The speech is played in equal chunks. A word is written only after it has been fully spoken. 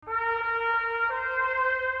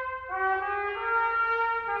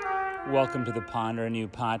Welcome to the Ponder Anew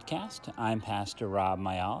podcast. I'm Pastor Rob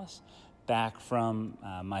Mayalis, back from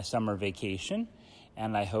my summer vacation,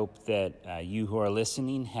 and I hope that you who are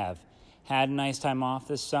listening have had a nice time off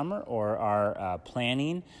this summer or are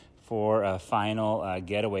planning for a final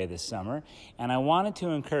getaway this summer. And I wanted to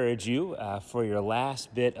encourage you for your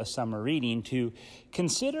last bit of summer reading to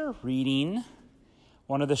consider reading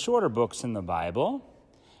one of the shorter books in the Bible,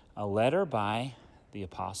 a letter by the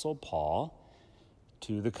Apostle Paul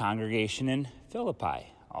to the congregation in Philippi,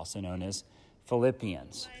 also known as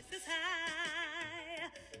Philippians.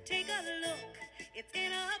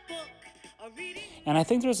 And I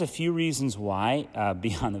think there's a few reasons why,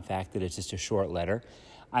 beyond the fact that it's just a short letter.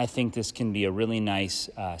 I think this can be a really nice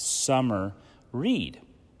summer read.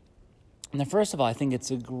 And first of all, I think it's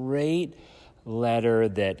a great letter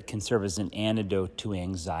that can serve as an antidote to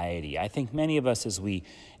anxiety. I think many of us, as we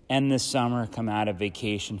end this summer, come out of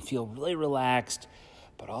vacation, feel really relaxed,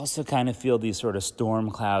 but also kind of feel these sort of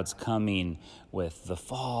storm clouds coming with the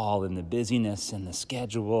fall and the busyness and the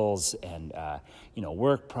schedules and,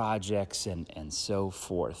 work projects and so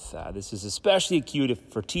forth. This is especially acute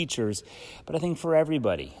for teachers, but I think for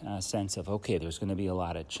everybody, a sense of, okay, there's going to be a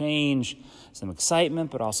lot of change, some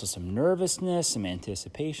excitement, but also some nervousness, some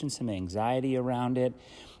anticipation, some anxiety around it.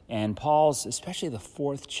 And Paul's, especially the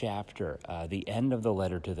fourth chapter, the end of the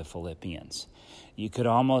letter to the Philippians, you could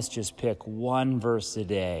almost just pick one verse a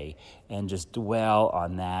day and just dwell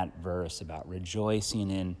on that verse about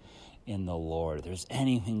rejoicing in the Lord. If there's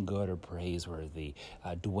anything good or praiseworthy,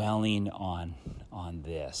 dwelling on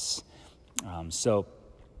this. So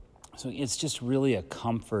it's just really a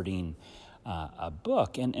comforting a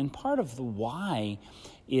book. And part of the why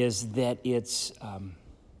is that it's a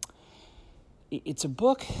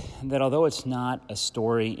book that, although it's not a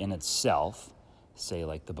story in itself, say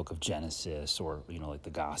like the book of Genesis or, like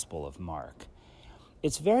the Gospel of Mark,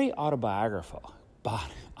 it's very autobiographical.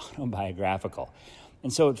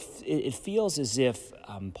 And so it feels as if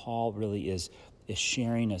Paul really is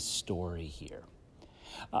sharing a story here.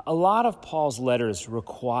 A lot of Paul's letters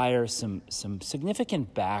require some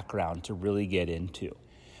significant background to really get into.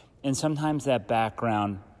 And sometimes that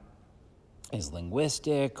background is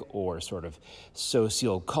linguistic or sort of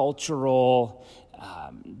sociocultural,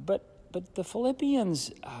 but the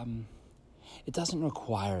Philippians, it doesn't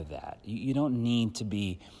require that. You don't need to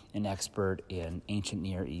be an expert in ancient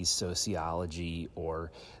Near East sociology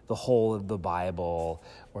or the whole of the Bible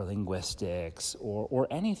or linguistics or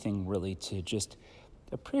anything really to just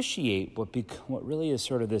appreciate what really is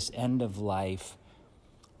sort of this end-of-life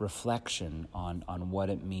reflection on what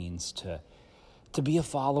it means to be a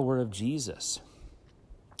follower of Jesus.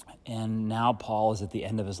 And now Paul is at the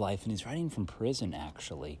end of his life, and he's writing from prison,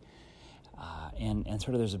 actually. And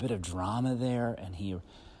sort of there's a bit of drama there, and he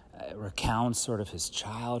recounts sort of his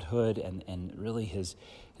childhood and really his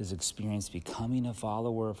experience becoming a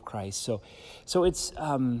follower of Christ. So it's...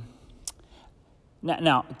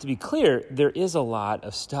 Now, to be clear, there is a lot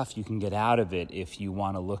of stuff you can get out of it if you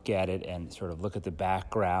want to look at it and sort of look at the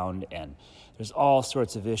background. And there's all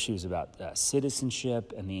sorts of issues about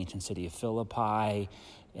citizenship and the ancient city of Philippi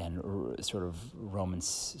and sort of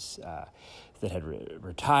Romans that had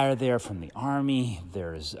retired there from the army.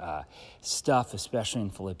 There's stuff, especially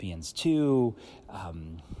in Philippians 2,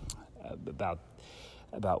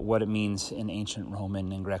 about what it means in ancient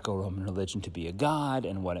Roman and Greco-Roman religion to be a god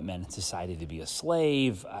and what it meant in society to be a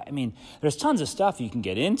slave. I mean, there's tons of stuff you can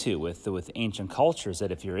get into with ancient cultures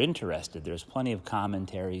that if you're interested, there's plenty of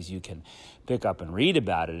commentaries you can pick up and read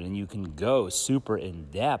about it, and you can go super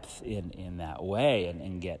in depth in that way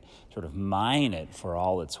and get sort of mine it for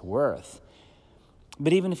all it's worth.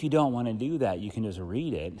 But even if you don't want to do that, you can just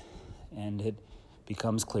read it, and it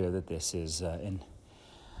becomes clear that this is an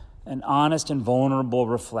honest and vulnerable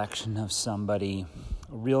reflection of somebody,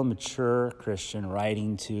 a real mature Christian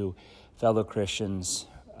writing to fellow Christians,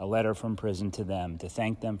 a letter from prison to them to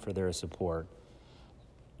thank them for their support,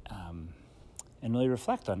 and really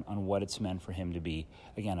reflect on what it's meant for him to be,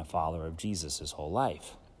 again, a follower of Jesus his whole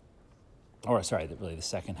life. Really the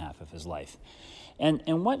second half of his life.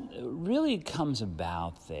 And what really comes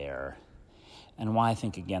about there, and why I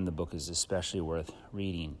think, again, the book is especially worth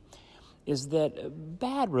reading, is that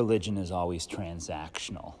bad religion is always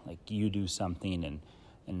transactional. Like you do something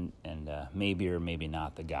and maybe or maybe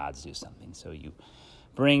not the gods do something. So you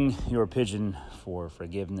bring your pigeon for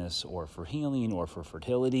forgiveness or for healing or for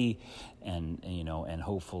fertility, and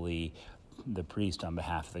hopefully the priest on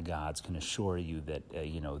behalf of the gods can assure you that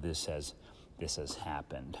this has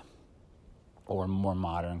happened. Or more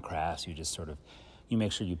modern crafts, you just sort of you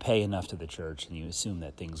make sure you pay enough to the church and you assume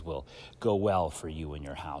that things will go well for you and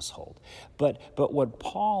your household. But what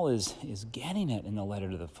Paul is getting at in the letter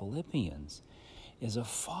to the Philippians is a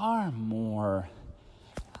far more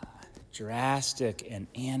drastic and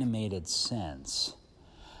animated sense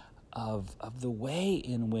of the way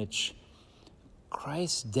in which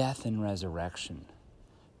Christ's death and resurrection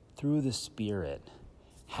through the Spirit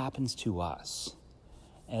happens to us.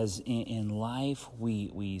 As in life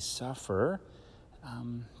we suffer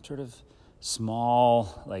sort of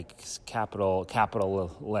small, like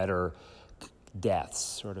capital letter deaths,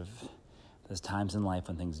 sort of those times in life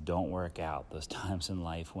when things don't work out, those times in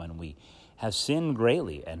life when we have sinned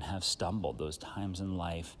greatly and have stumbled, those times in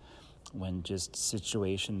life when just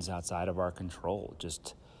situations outside of our control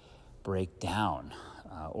just break down,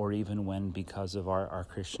 or even when, because of our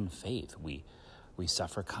Christian faith, we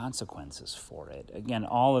suffer consequences for it. Again,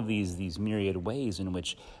 all of these myriad ways in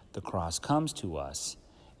which the cross comes to us,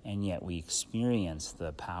 and yet we experience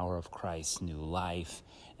the power of Christ's new life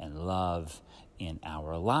and love in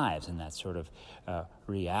our lives, and that sort of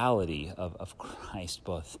reality of Christ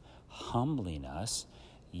both humbling us,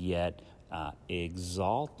 yet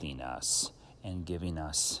exalting us and giving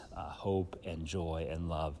us hope and joy and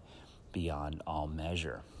love beyond all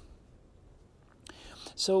measure.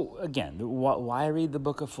 So again, why read the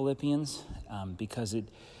book of Philippians? Because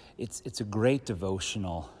it's a great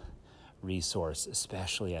devotional resource,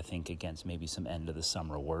 especially I think against maybe some end of the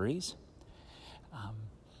summer worries.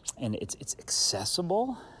 And it's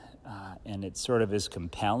accessible, and it sort of is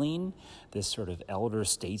compelling. This sort of elder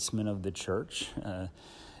statesman of the church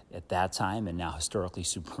at that time and now historically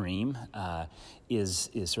supreme is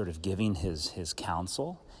sort of giving his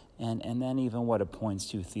counsel. And then even what it points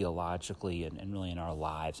to theologically and really in our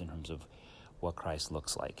lives in terms of what Christ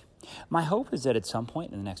looks like. My hope is that at some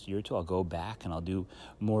point in the next year or two, I'll go back and I'll do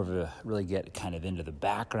more of really get kind of into the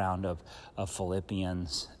background of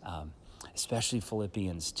Philippians, especially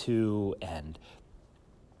Philippians 2 and,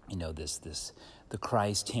 the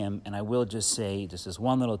Christ hymn. And I will just say, just as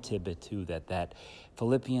one little tidbit too, that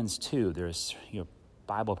Philippians 2, there's,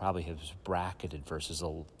 Bible probably has bracketed verses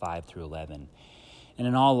 5 through 11. And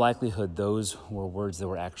in all likelihood, those were words that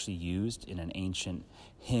were actually used in an ancient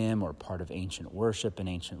hymn or part of ancient worship and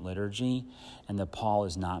ancient liturgy, and that Paul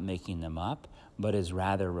is not making them up, but is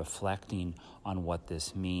rather reflecting on what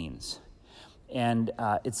this means. And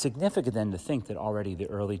it's significant then to think that already the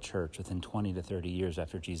early church, within 20 to 30 years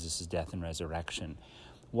after Jesus' death and resurrection,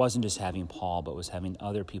 wasn't just having Paul, but was having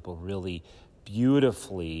other people really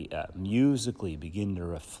beautifully, musically begin to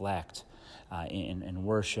reflect in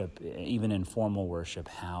worship, even in formal worship,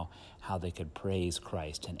 how they could praise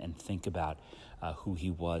Christ and think about who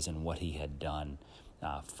he was and what he had done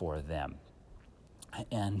for them.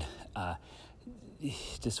 And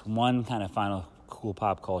just one kind of final cool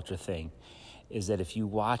pop culture thing is that if you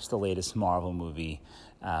watch the latest Marvel movie,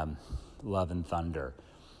 Love and Thunder,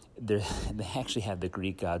 they actually have the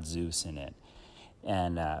Greek god Zeus in it,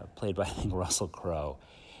 and played by, I think, Russell Crowe.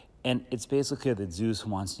 And it's basically clear that Zeus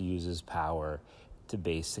wants to use his power to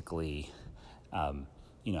basically,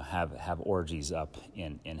 have orgies up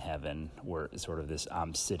in heaven, where sort of this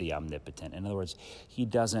city omnipotent. In other words, he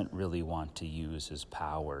doesn't really want to use his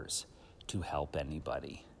powers to help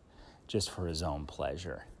anybody, just for his own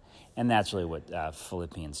pleasure. And that's really what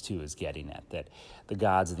Philippians 2 is getting at, that the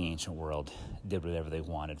gods of the ancient world did whatever they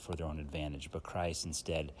wanted for their own advantage, but Christ,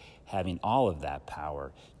 instead, having all of that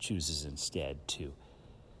power, chooses instead to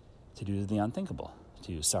do the unthinkable,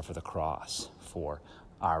 to suffer the cross for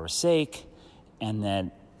our sake. And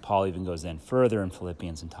then Paul even goes then further in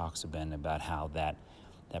Philippians and talks about how that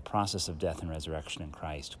process of death and resurrection in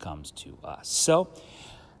Christ comes to us. So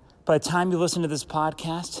by the time you listen to this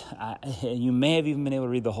podcast, you may have even been able to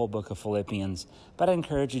read the whole book of Philippians, but I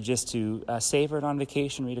encourage you just to savor it on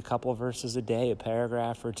vacation, read a couple of verses a day, a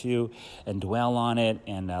paragraph or two, and dwell on it,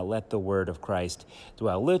 and let the word of Christ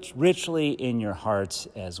dwell richly in your hearts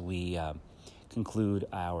as we conclude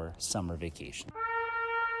our summer vacation.